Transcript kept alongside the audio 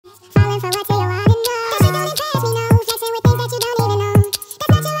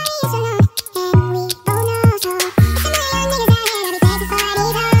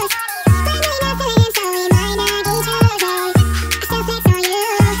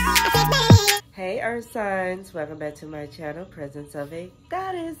Signs, welcome back to my channel, Presence of a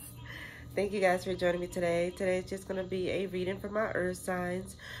Goddess. Thank you guys for joining me today. Today is just going to be a reading for my earth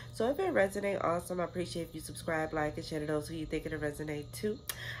signs. So if it resonates, awesome. I appreciate if you subscribe, like, and share to those who you think it'll resonate too.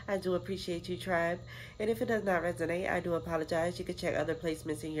 I do appreciate you, tribe. And if it does not resonate, I do apologize. You can check other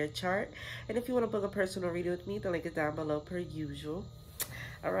placements in your chart. And if you want to book a personal reading with me, the link is down below per usual.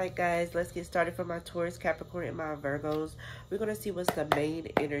 Alright guys, let's get started for my Taurus, Capricorn, and my Virgos. We're going to see what's the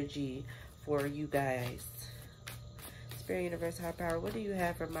main energy for you guys. Spirit, universe, high power, what do you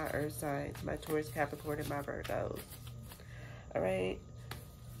have for my earth signs, my Taurus, Capricorn, and my Virgos? All right,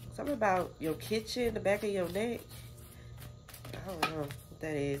 something about your kitchen, the back of your neck. I don't know what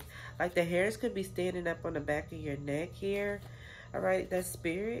that is. Like the hairs could be standing up on the back of your neck here. All right, that's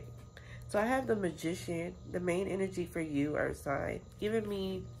spirit. So I have the Magician, the main energy for you, earth sign, giving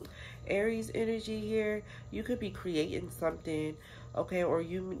me Aries energy here. You could be creating something, okay, or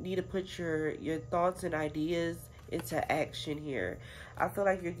you need to put your thoughts and ideas into action here. I feel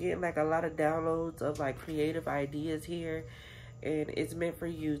like you're getting like a lot of downloads of like creative ideas here, and it's meant for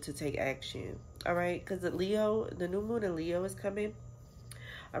you to take action. All right, because the new moon in Leo is coming.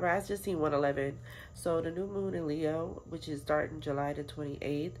 All right, I just seen 111. So the new moon in Leo, which is starting July the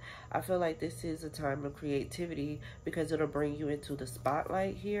 28th, I feel like this is a time of creativity because it'll bring you into the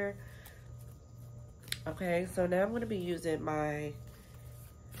spotlight here. Okay, so now I'm going to be using my,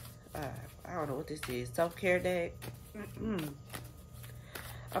 I don't know what this is, self-care deck.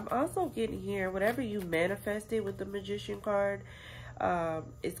 I'm also getting here, whatever you manifested with the Magician card,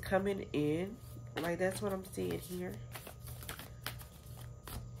 is coming in. Like, that's what I'm seeing here.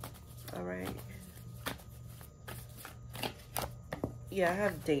 All right. Yeah, I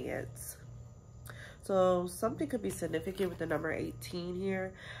have dance. So something could be significant with the number 18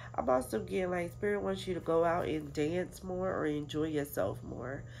 here. I'm also getting like Spirit wants you to go out and dance more or enjoy yourself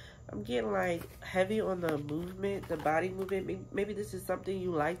more. I'm getting like heavy on the movement, the body movement. Maybe this is something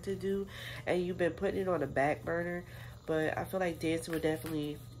you like to do and you've been putting it on the back burner. But I feel like dancing would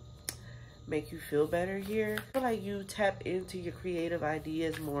definitely make you feel better here. I feel like you tap into your creative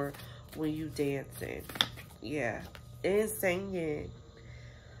ideas more when you dancing. Yeah, and singing.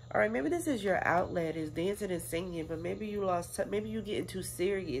 All right, maybe this is your outlet, is dancing and singing, but maybe you maybe you getting too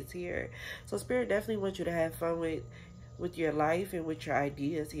serious here. So Spirit definitely wants you to have fun with your life and with your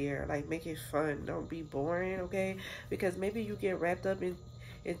ideas here. Like, make it fun. Don't be boring, okay? Because maybe you get wrapped up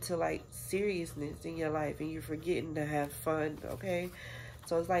into like seriousness in your life and you're forgetting to have fun, okay?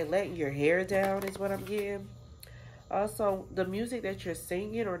 So it's like letting your hair down is what I'm getting. Also, the music that you're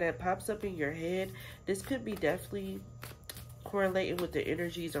singing or that pops up in your head, this could be definitely correlating with the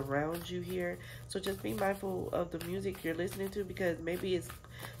energies around you here. So just be mindful of the music you're listening to, because maybe it's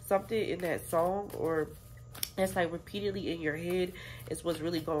something in that song or that's like repeatedly in your head is what's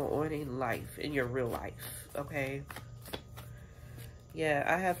really going on in life, in your real life, okay? Yeah,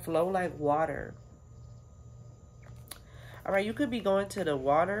 I have flow like water. All right, you could be going to the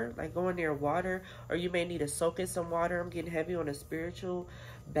water, like going near water, or you may need to soak in some water. I'm getting heavy on a spiritual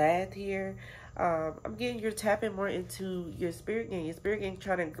bath here. I'm getting you're tapping more into your spirit game. Your spirit game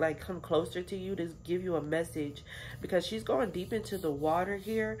trying to like come closer to you to give you a message, because she's going deep into the water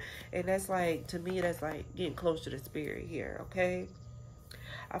here, and that's like, to me, that's like getting closer to spirit here, okay?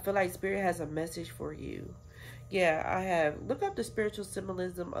 I feel like spirit has a message for you. Yeah, I have, look up the spiritual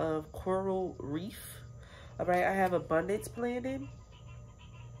symbolism of coral reef. All right, I have abundance planning.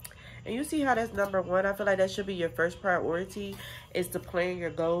 And you see how that's number one. I feel like that should be your first priority, is to plan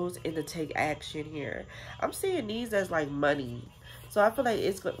your goals and to take action here. I'm seeing these as like money. So I feel like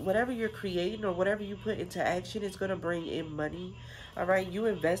it's whatever you're creating or whatever you put into action is going to bring in money. All right, you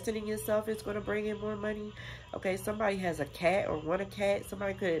investing in yourself is going to bring in more money. Okay, somebody has a cat or want a cat.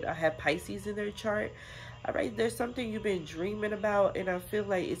 Somebody could have Pisces in their chart. All right, there's something you've been dreaming about, and I feel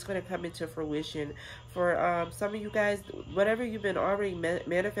like it's going to come into fruition. For some of you guys, whatever you've been already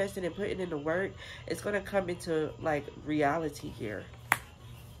manifesting and putting into work, it's going to come into like reality here.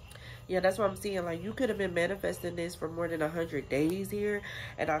 Yeah, that's what I'm seeing. Like, you could have been manifesting this for more than 100 days here,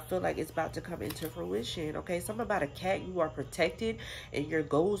 and I feel like it's about to come into fruition. Okay, something about a cat, you are protected and your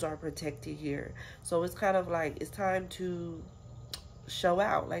goals are protected here. So it's kind of like it's time to show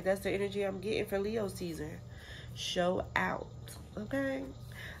out. Like, that's the energy I'm getting for Leo season. Show out, okay?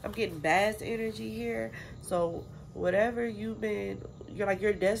 I'm getting Bass energy here. So whatever you've been, you're like,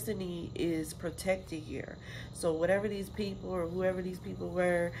 your destiny is protected here. So whatever these people or whoever these people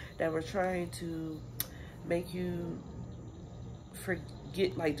were that were trying to make you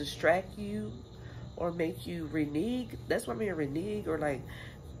forget, like distract you or make you renege, that's what I mean, renege, or like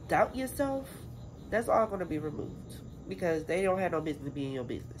doubt yourself, that's all going to be removed because they don't have no business being your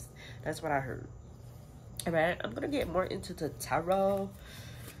business. That's what I heard. All right, I'm going to get more into the tarot.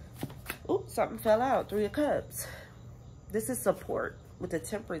 Ooh, something fell out. 3 of Cups. This is support with the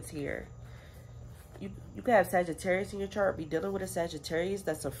Temperance here. You could have Sagittarius in your chart, be dealing with a Sagittarius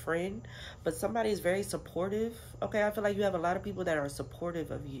that's a friend, but somebody is very supportive. Okay, I feel like you have a lot of people that are supportive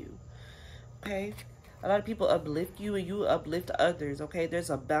of you. Okay, a lot of people uplift you and you uplift others. Okay,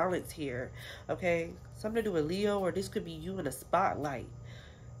 there's a balance here. Okay, something to do with Leo, or this could be you in a spotlight,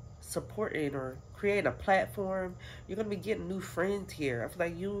 supporting or creating a platform. You're gonna be getting new friends here. I feel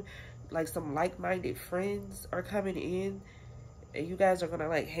like you, like some like-minded friends are coming in, and you guys are gonna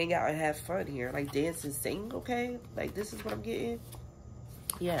like hang out and have fun here, like dance and sing. Okay, like this is what I'm getting.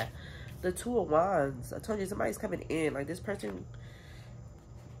 Yeah, the 2 of Wands. I told you somebody's coming in. Like this person,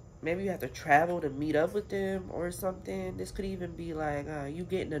 maybe you have to travel to meet up with them or something. This could even be like you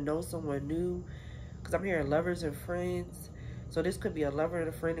getting to know someone new, because I'm hearing lovers and friends. So this could be a lover and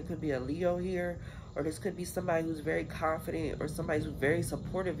a friend. It could be a Leo here. Or this could be somebody who's very confident, or somebody who's very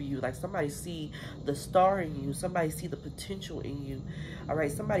supportive of you. Like somebody see the star in you. Somebody see the potential in you. All right,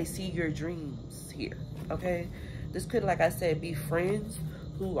 somebody see your dreams here. Okay, this could, like I said, be friends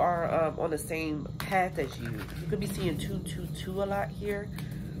who are on the same path as you. You could be seeing 222 a lot here.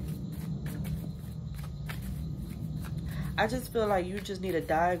 I just feel like you just need to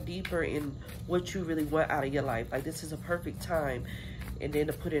dive deeper in what you really want out of your life. Like this is a perfect time, and then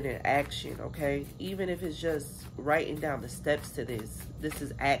to put it in action. Okay, even if it's just writing down the steps to this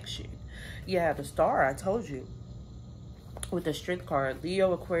is action. Yeah, the star, I told you, with the Strength card,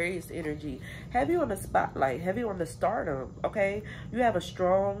 Leo, Aquarius energy, heavy on the spotlight, heavy on the stardom. Okay, you have a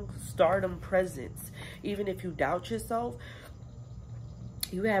strong stardom presence. Even if you doubt yourself,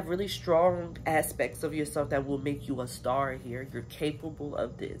 you have really strong aspects of yourself that will make you a star here. You're capable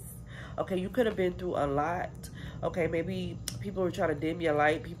of this. Okay, you could have been through a lot. Okay, maybe people were trying to dim your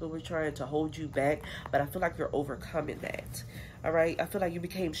light. People were trying to hold you back. But I feel like you're overcoming that. All right, I feel like you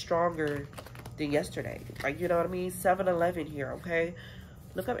became stronger than yesterday. Like, you know what I mean? 7-11 here, okay?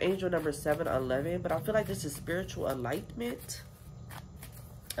 Look up angel number 7-11. But I feel like this is spiritual enlightenment.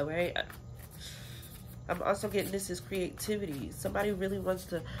 All right. I'm also getting this is creativity. Somebody really wants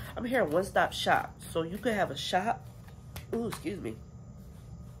to, I'm hearing one-stop shop. So you could have a shop. Ooh, excuse me.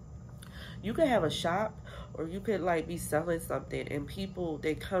 You could have a shop, or you could like be selling something, and people,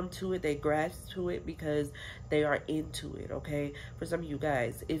 they come to it, they grasp to it because they are into it. Okay, for some of you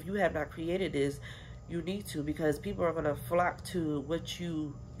guys, if you have not created this, you need to, because people are going to flock to what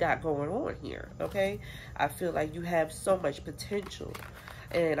you got going on here. Okay, I feel like you have so much potential,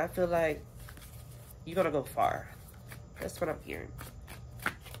 and I feel like you're going to go far. That's what I'm hearing.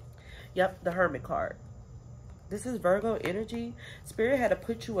 Yep, the Hermit card. This is Virgo energy. Spirit had to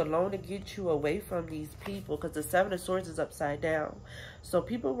put you alone to get you away from these people, because the 7 of Swords is upside down. So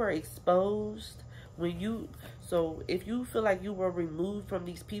people were exposed when you, so if you feel like you were removed from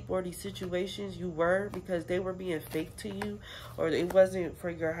these people or these situations, you were, because they were being fake to you, or it wasn't for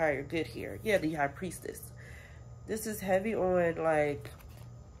your higher good here. Yeah, the High Priestess. This is heavy on like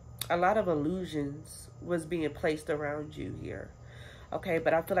a lot of illusions was being placed around you here. Okay,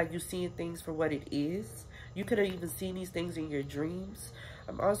 but I feel like you're seeing things for what it is. You could have even seen these things in your dreams.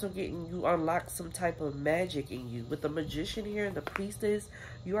 I'm also getting you unlock some type of magic in you. With the Magician here and the Priestess,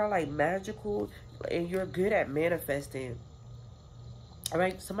 you are like magical and you're good at manifesting. All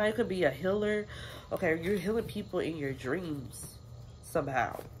right, somebody could be a healer. Okay, you're healing people in your dreams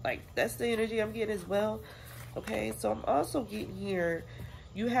somehow. Like, that's the energy I'm getting as well. Okay, so I'm also getting here,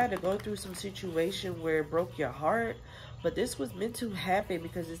 you had to go through some situation where it broke your heart, but this was meant to happen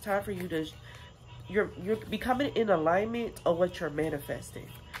because it's time for you to, you're becoming in alignment of what you're manifesting.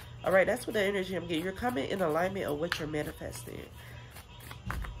 All right, that's what the energy I'm getting. You're coming in alignment of what you're manifesting.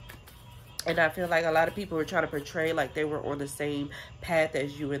 And I feel like a lot of people are trying to portray like they were on the same path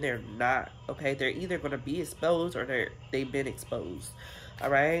as you, and they're not. Okay, they're either going to be exposed or they've been exposed. All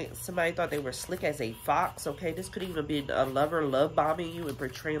right, somebody thought they were slick as a fox. Okay, this could even be a lover love bombing you and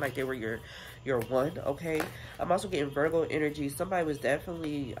portraying like they were your one. Okay, I'm also getting Virgo energy. Somebody was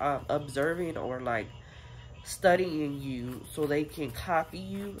definitely observing or like studying you so they can copy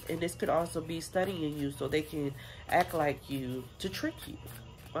you, and this could also be studying you so they can act like you to trick you.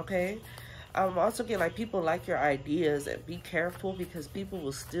 Okay, I'm also getting like people like your ideas, and be careful because people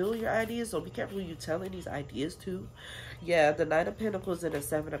will steal your ideas. So be careful who you telling these ideas to. Yeah, the Knight of Pentacles and the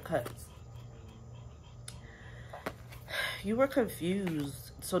Seven of Cups. You were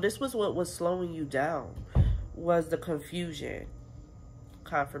confused. So this was what was slowing you down, was the confusion.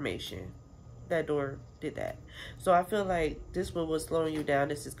 Confirmation. That door did that. So I feel like this one was slowing you down.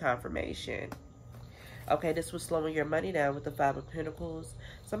 This is confirmation. Okay, this was slowing your money down with the Five of Pentacles.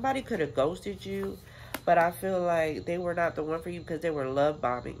 Somebody could have ghosted you, but I feel like they were not the one for you because they were love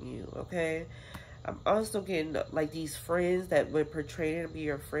bombing you, okay? I'm also getting like these friends that were portraying to be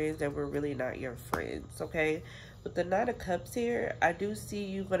your friends that were really not your friends, okay? With the Nine of Cups here, I do see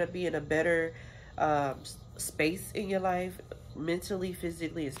you going to be in a better space in your life, mentally,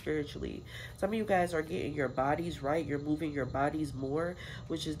 physically, and spiritually. Some of you guys are getting your bodies right. You're moving your bodies more,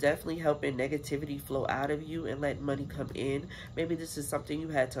 which is definitely helping negativity flow out of you and let money come in. Maybe this is something you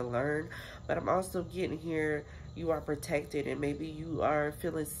had to learn, but I'm also getting here you are protected, and maybe you are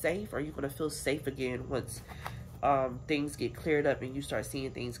feeling safe, or you're going to feel safe again once things get cleared up and you start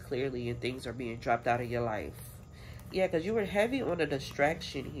seeing things clearly and things are being dropped out of your life. Yeah, because you were heavy on a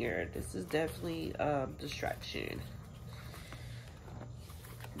distraction here. This is definitely distraction.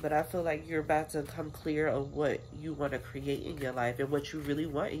 But I feel like you're about to come clear of what you want to create in your life and what you really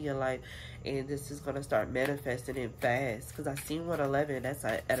want in your life. And this is going to start manifesting it fast. Because I seen 111. That's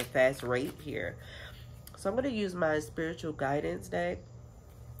at a fast rate here. So I'm going to use my spiritual guidance deck,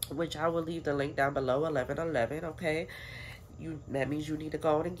 which I will leave the link down below, 1111, okay? That means you need to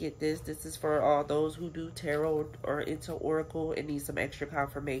go on and get this. This is for all those who do tarot or into oracle and need some extra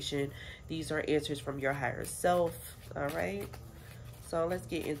confirmation. These are answers from your higher self, all right? So let's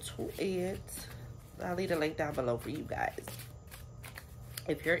get into it. I'll leave the link down below for you guys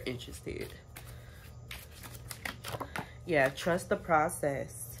if you're interested. Yeah, trust the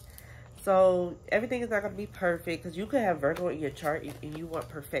process. So everything is not going to be perfect, because you could have Virgo in your chart and you want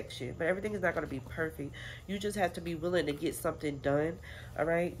perfection, but everything is not going to be perfect. You just have to be willing to get something done, all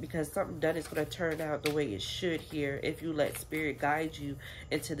right? Because something done is going to turn out the way it should here if you let spirit guide you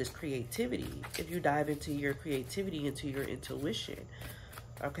into this creativity, if you dive into your creativity, into your intuition,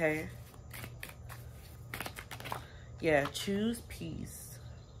 okay? Yeah, choose peace.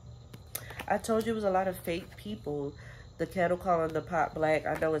 I told you it was a lot of fake people. The kettle calling the pot black.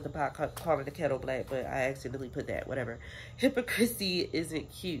 I know it's the pot calling the kettle black, but I accidentally put that, whatever. Hypocrisy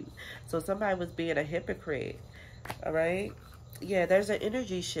isn't cute. So somebody was being a hypocrite, all right? Yeah, there's an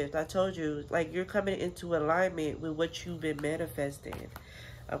energy shift. I told you, like, you're coming into alignment with what you've been manifesting,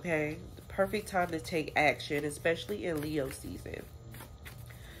 okay? The perfect time to take action, especially in Leo season.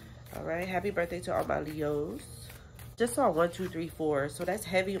 All right, happy birthday to all my Leos. Just saw 1, 2, 3, 4. So that's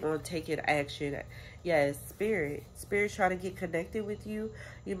heavy on taking action. Yes, spirit's trying to get connected with you.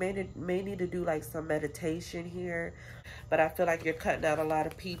 You may need to do like some meditation here, but I feel like you're cutting out a lot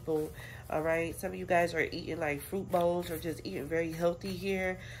of people. All right, some of you guys are eating like fruit bowls or just eating very healthy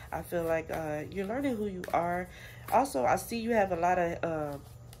here. I feel like you're learning who you are. Also, I see you have a lot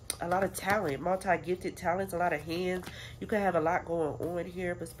of talent, multi-gifted talents, a lot of hands. You could have a lot going on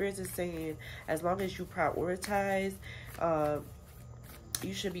here, but Spirit is saying as long as you prioritize,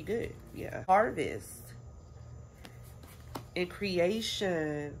 you should be good. Yeah. Harvest and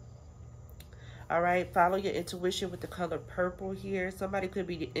creation. All right. Follow your intuition with the color purple here. Somebody could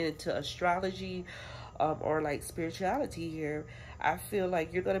be into astrology or like spirituality here. I feel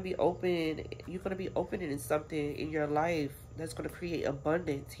like you're going to be open. You're going to be opening something in your life that's going to create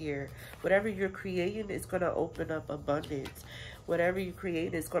abundance here. Whatever you're creating is going to open up abundance. Whatever you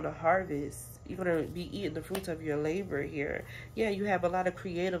create is going to harvest. You're going to be eating the fruits of your labor here. Yeah, you have a lot of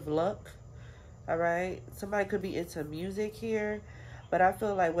creative luck. All right. Somebody could be into music here. But I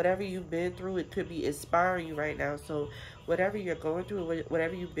feel like whatever you've been through, it could be inspiring you right now. So whatever you're going through,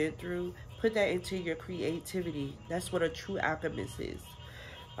 whatever you've been through, put that into your creativity. That's what a true alchemist is.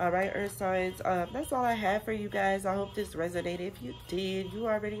 All right, Earth signs. That's all I have for you guys. I hope this resonated. If you did, you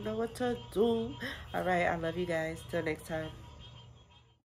already know what to do. All right, I love you guys. Till next time.